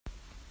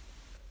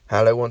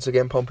Hello once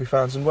again, Pompey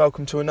fans, and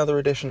welcome to another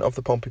edition of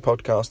the Pompey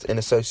Podcast in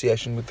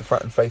association with the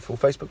Fratton Faithful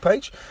Facebook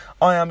page.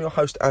 I am your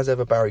host, as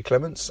ever, Barry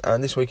Clements,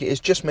 and this week it is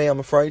just me,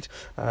 I'm afraid.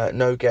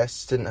 No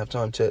guests, didn't have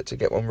time to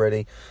get one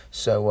ready,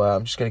 so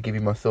I'm just going to give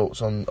you my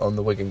thoughts on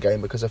the Wigan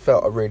game, because I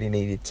felt I really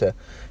needed to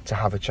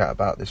have a chat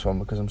about this one,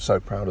 because I'm so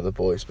proud of the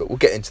boys, but we'll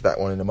get into that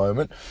one in a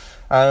moment.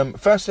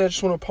 Firstly, I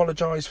just want to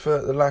apologise for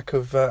the lack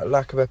of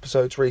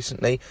episodes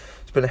recently.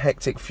 It's been a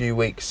hectic few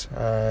weeks,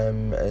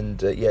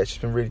 and it's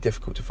just been really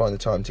difficult to find the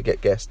time to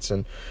get guests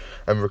and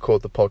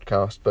record the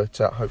podcast. But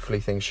hopefully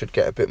things should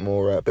get a bit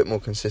more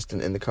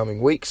consistent in the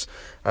coming weeks.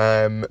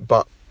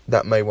 But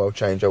that may well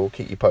change. I will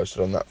keep you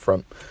posted on that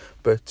front.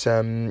 But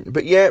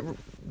yeah,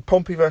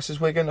 Pompey versus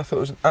Wigan. I thought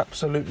it was an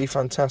absolutely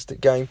fantastic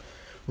game.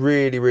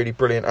 Really, really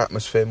brilliant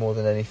atmosphere more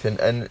than anything,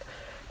 and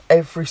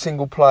every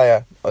single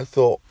player I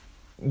thought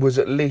was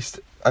at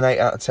least an 8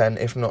 out of 10,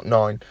 if not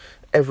 9.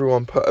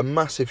 Everyone put a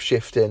massive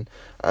shift in,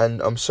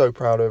 and I'm so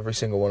proud of every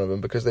single one of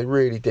them, because they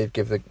really did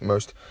give the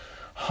most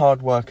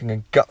hard-working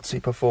and gutsy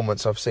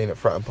performance I've seen at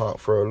Fratton Park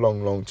for a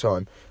long, long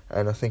time,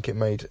 and I think it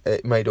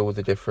made all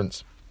the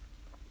difference.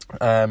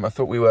 I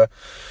thought we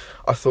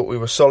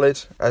were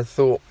solid. I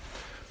thought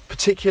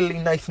particularly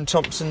Nathan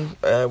Thompson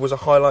was a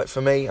highlight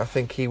for me. I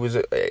think he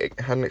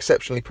had an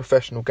exceptionally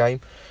professional game.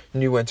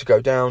 Knew when to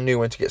go down, knew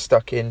when to get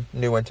stuck in,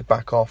 knew when to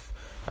back off.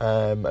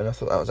 And I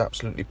thought that was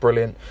absolutely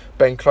brilliant.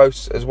 Ben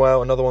Close as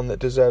well, another one that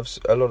deserves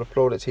a lot of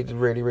plaudits. He did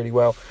really, really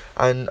well.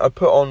 And I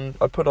put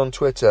on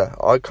Twitter,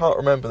 I can't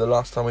remember the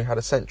last time we had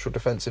a central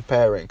defensive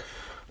pairing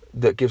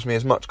that gives me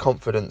as much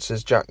confidence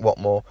as Jack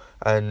Watmore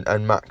and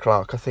Matt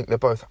Clark. I think they're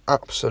both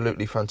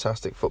absolutely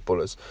fantastic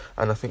footballers,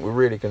 and I think we're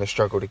really going to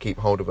struggle to keep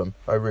hold of them.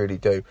 I really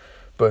do.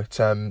 But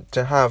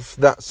to have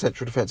that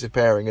central defensive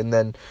pairing and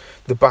then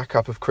the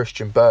backup of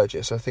Christian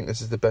Burgess, I think this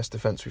is the best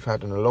defence we've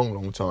had in a long,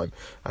 long time,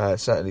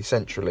 certainly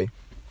centrally.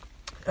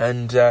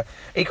 And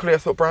equally, I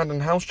thought Brandon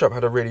Halstrup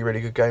had a really,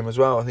 really good game as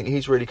well. I think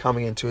he's really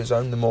coming into his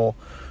own the more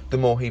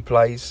he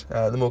plays,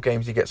 the more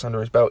games he gets under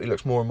his belt. He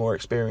looks more and more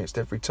experienced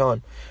every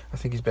time. I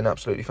think he's been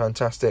absolutely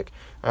fantastic.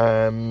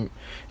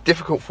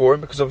 Difficult for him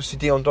because obviously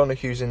Dion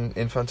Donohue's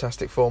in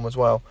fantastic form as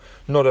well.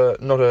 Not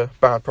a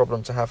bad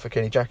problem to have for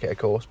Kenny Jackett, of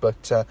course,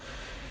 but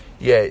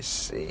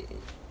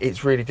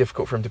it's really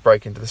difficult for him to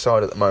break into the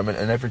side at the moment.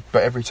 And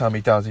every time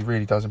he does, he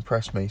really does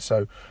impress me.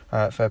 So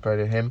fair play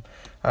to him.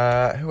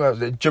 Who else?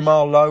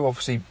 Jamal Lowe,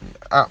 obviously,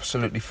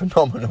 absolutely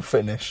phenomenal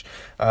finish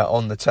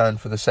on the turn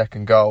for the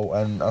second goal,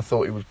 and I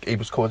thought he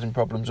was causing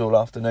problems all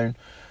afternoon.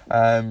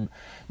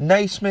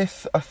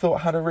 Naismith, I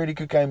thought, had a really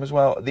good game as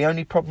well. The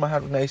only problem I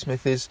had with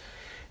Naismith is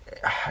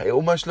it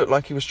almost looked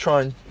like he was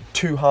trying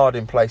too hard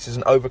in places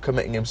and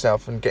overcommitting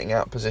himself and getting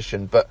out of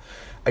position. But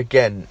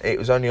again, it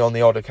was only on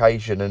the odd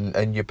occasion,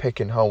 and you're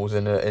picking holes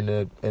in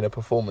a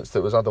performance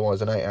that was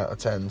otherwise an 8 out of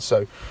 10.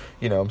 So,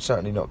 I'm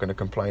certainly not going to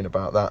complain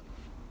about that.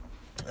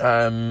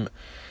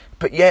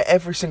 But yeah,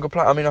 every single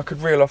player, I mean, I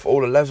could reel off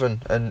all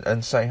 11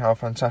 and say how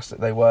fantastic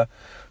they were,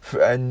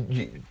 and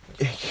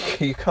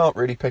you can't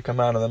really pick a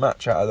man of the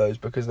match out of those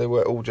because they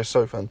were all just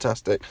so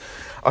fantastic.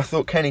 I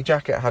thought Kenny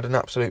Jackett had an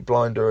absolute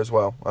blinder as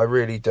well. I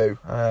really do.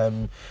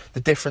 The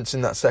difference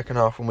in that second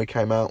half when we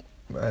came out,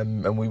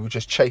 and we were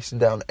just chasing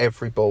down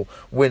every ball,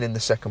 winning the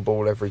second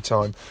ball every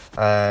time,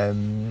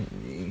 hammering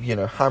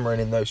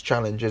in those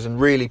challenges and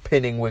really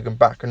pinning Wigan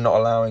back and not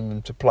allowing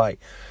them to play.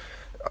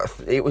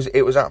 It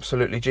was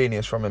absolutely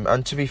genius from him.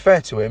 And to be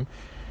fair to him,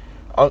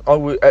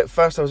 at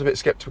first I was a bit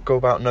sceptical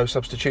about no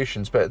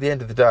substitutions, but at the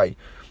end of the day,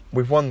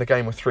 we've won the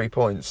game with 3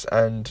 points,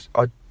 and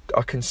I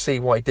can see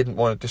why he didn't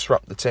want to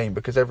disrupt the team,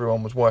 because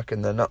everyone was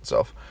working their nuts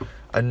off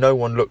and no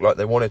one looked like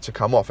they wanted to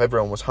come off.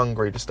 Everyone was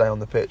hungry to stay on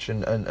the pitch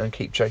and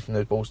keep chasing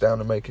those balls down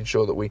and making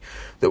sure that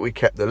we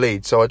kept the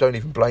lead. So I don't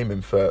even blame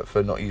him for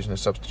not using a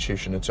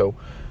substitution at all.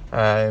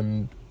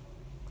 I'll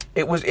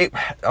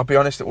be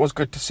honest, it was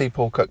good to see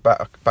Paul Cook back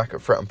at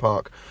Fratton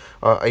Park.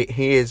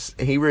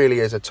 He really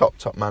is a top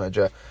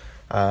manager.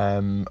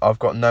 I've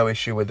got no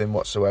issue with him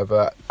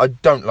whatsoever. I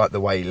don't like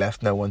the way he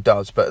left, no one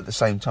does, but at the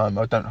same time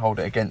I don't hold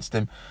it against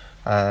him.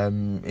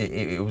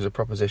 It was a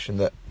proposition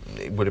that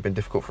it would have been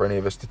difficult for any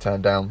of us to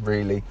turn down,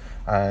 really.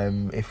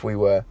 If we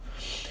were,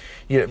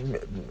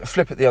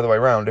 flip it the other way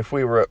around, if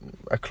we were at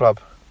a club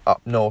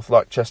up north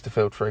like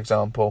Chesterfield, for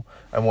example,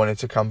 and wanted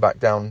to come back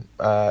down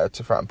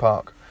to Fratton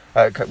Park,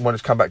 wanted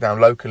to come back down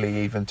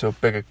locally even to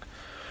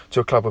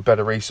a club with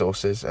better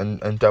resources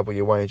and double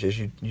your wages,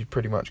 you'd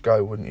pretty much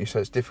go, wouldn't you? So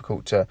it's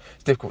difficult to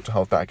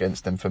hold that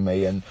against him for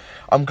me, and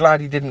I'm glad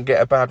he didn't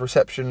get a bad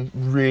reception,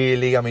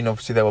 really. I mean,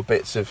 obviously there were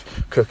bits of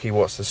Cookie,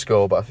 what's the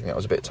score, but I think that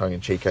was a bit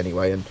tongue-in-cheek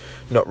anyway, and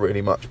not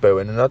really much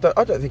booing, and I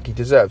don't think he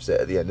deserves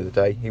it at the end of the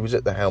day. He was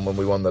at the helm when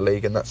we won the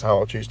league, and that's how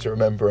I'll choose to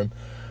remember him.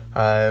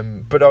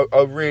 But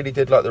I really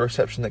did like the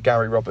reception that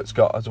Gary Roberts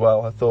got as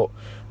well. I thought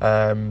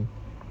that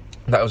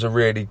was a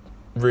really,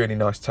 really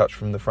nice touch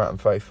from the Fratton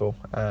Faithful.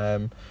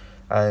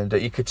 And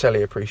you could tell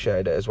he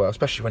appreciated it as well,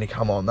 especially when he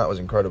come on. That was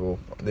incredible,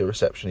 the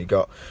reception he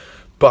got.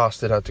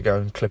 Bastard had to go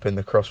and clip in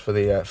the cross for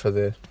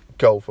the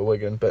goal for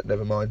Wigan, but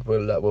never mind.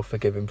 We'll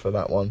forgive him for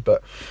that one.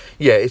 But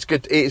yeah, it's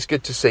good. It is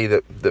good to see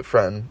that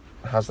Fran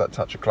has that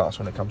touch of class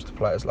when it comes to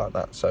players like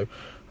that. So.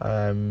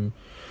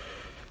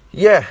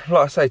 Yeah,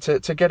 like I say,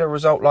 to get a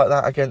result like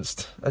that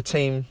against a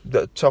team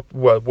that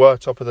were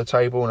top of the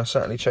table and are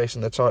certainly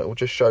chasing the title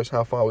just shows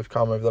how far we've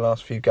come over the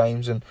last few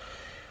games. And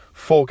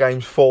 4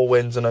 games, 4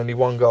 wins and only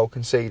 1 goal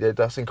conceded.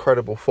 That's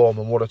incredible form,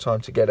 and what a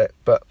time to get it.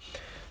 But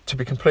to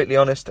be completely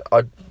honest,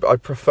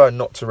 I'd prefer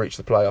not to reach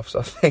the playoffs.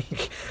 I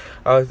think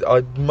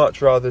I'd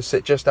much rather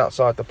sit just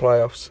outside the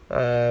playoffs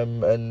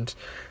and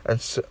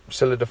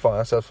solidify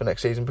ourselves for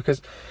next season,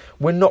 because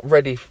we're not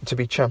ready to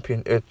be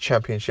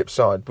championship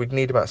side. We'd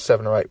need about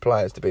 7 or 8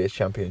 players to be a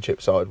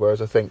championship side.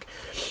 Whereas I think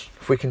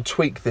if we can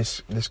tweak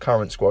this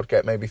current squad,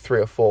 get maybe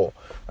 3 or 4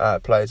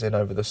 players in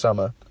over the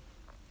summer,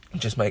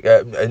 just make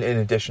in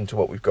addition to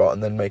what we've got,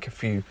 and then make a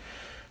few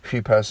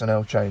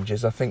personnel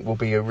changes, I think we'll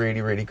be a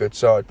really, really good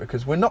side,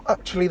 because we're not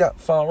actually that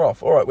far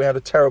off. All right, we had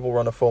a terrible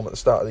run of form at the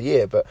start of the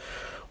year, but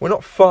we're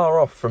not far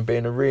off from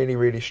being a really,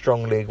 really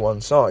strong League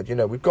One side. You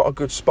know, we've got a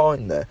good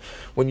spine there.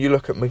 When you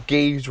look at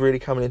McGee's really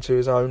coming into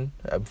his own,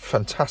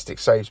 fantastic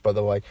saves, by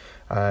the way,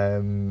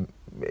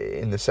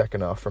 in the second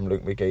half from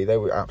Luke McGee. They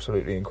were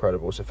absolutely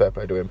incredible, so fair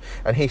play to him.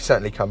 And he's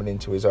certainly coming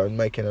into his own,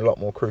 making a lot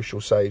more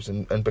crucial saves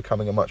and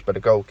becoming a much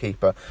better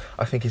goalkeeper.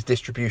 I think his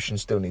distribution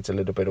still needs a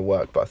little bit of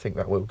work, but I think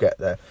that will get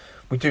there.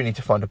 We do need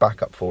to find a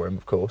backup for him,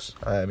 of course,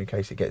 in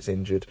case he gets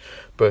injured.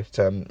 But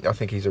I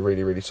think he's a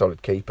really, really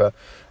solid keeper.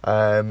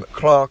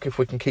 Clark, if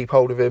we can keep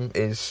hold of him,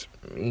 is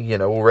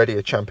already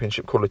a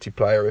championship quality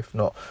player, if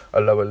not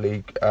a lower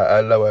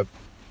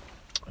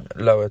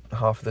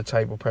half of the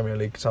table Premier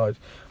League side.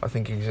 I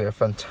think he's a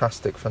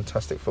fantastic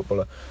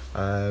footballer,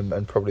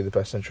 and probably the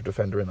best central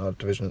defender in our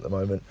division at the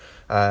moment.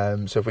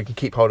 So if we can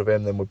keep hold of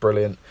him, then we're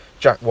brilliant.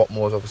 Jack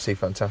Watmore's obviously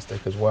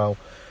fantastic as well.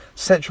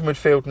 Central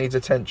midfield needs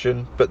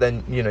attention, but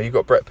then you've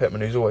got Brett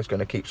Pittman, who's always going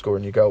to keep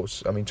scoring your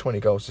goals. I mean,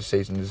 20 goals this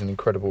season is an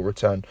incredible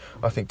return.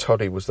 I think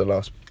Toddy was the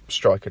last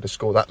striker to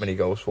score that many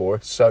goals for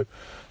us. So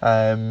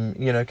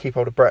keep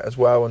hold of Brett as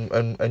well,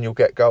 and you'll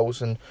get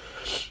goals. And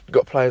you've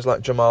got players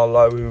like Jamal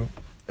Lowe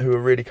who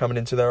are really coming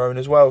into their own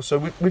as well.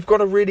 So we've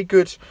got a really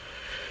good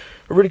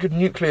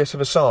nucleus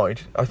of a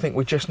side. I think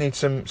we just need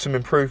some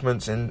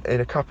improvements in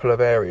a couple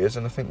of areas,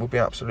 and I think we'll be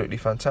absolutely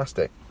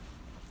fantastic.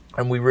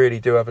 And we really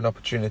do have an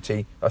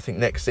opportunity, I think,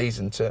 next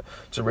season to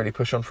really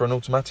push on for an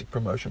automatic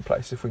promotion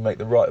place if we make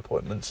the right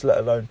appointments, let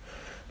alone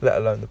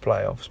the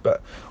playoffs.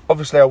 But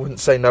obviously I wouldn't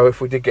say no if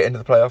we did get into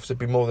the playoffs. I'd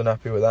be more than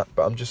happy with that.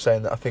 But I'm just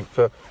saying that I think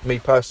for me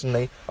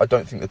personally, I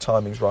don't think the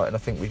timing's right, and I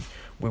think we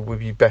would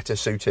be better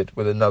suited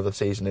with another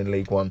season in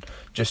League One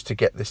just to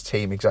get this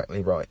team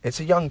exactly right.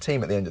 It's a young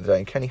team at the end of the day,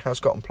 and Kenny has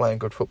got them playing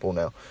good football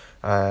now.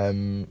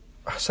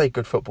 I say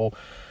good football.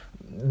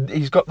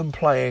 He's got them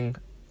playing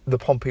the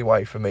Pompey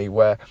way for me,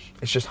 where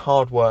it's just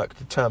hard work,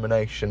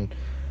 determination,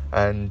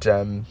 and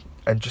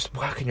just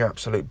working your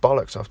absolute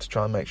bollocks off to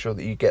try and make sure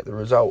that you get the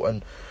result.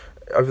 And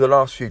over the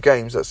last few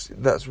games,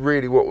 that's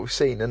really what we've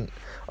seen, and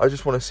I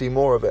just want to see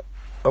more of it.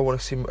 I want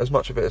to see as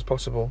much of it as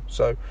possible,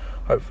 so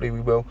hopefully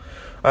we will.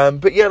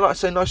 But yeah, like I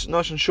say, nice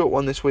and short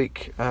one this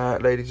week,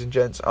 ladies and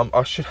gents.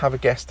 I should have a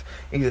guest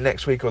either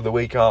next week or the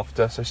week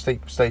after, so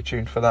stay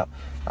tuned for that.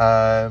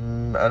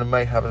 And I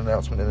may have an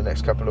announcement in the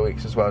next couple of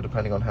weeks as well,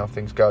 depending on how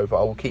things go.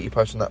 But I will keep you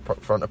posted on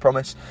that front, I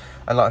promise.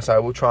 And like I say, I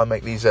will try and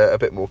make these a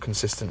bit more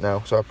consistent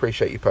now, so I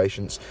appreciate your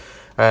patience.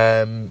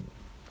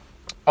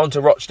 On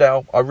to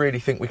Rochdale. I really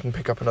think we can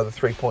pick up another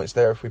 3 points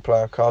there if we play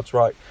our cards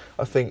right.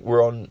 I think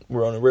we're on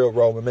a real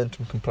roll.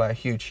 Momentum can play a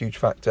huge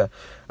factor,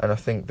 and I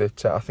think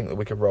that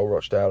we could roll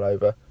Rochdale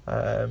over.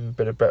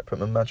 Bit of Brett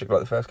Pittman magic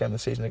like the first game of the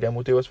season again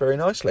will do us very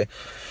nicely.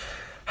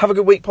 Have a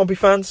good week, Pompey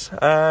fans.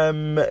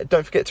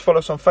 Don't forget to follow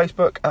us on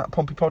Facebook at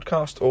Pompey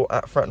Podcast or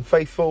at Frat and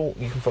Faithful.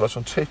 You can follow us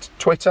on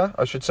Twitter,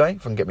 I should say,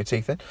 if I can get my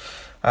teeth in,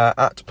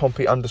 at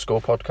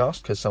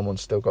Pompey_podcast, because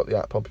someone's still got the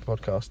at Pompey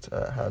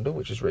Podcast handle,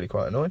 which is really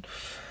quite annoying.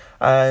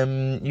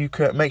 You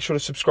can make sure to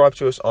subscribe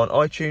to us on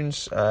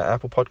iTunes,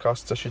 Apple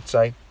Podcasts, I should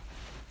say.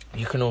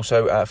 You can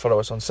also follow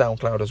us on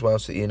SoundCloud as well,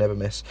 so that you never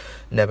miss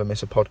a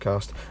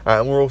podcast.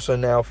 And we're also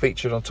now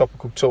featured on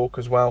Topical Talk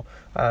as well.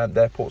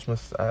 Their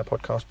Portsmouth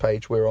podcast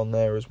page, we're on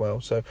there as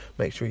well. So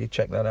make sure you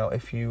check that out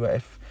if you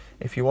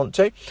want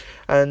to.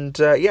 And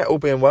all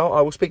being well, I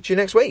will speak to you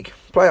next week.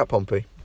 Play out, Pompey.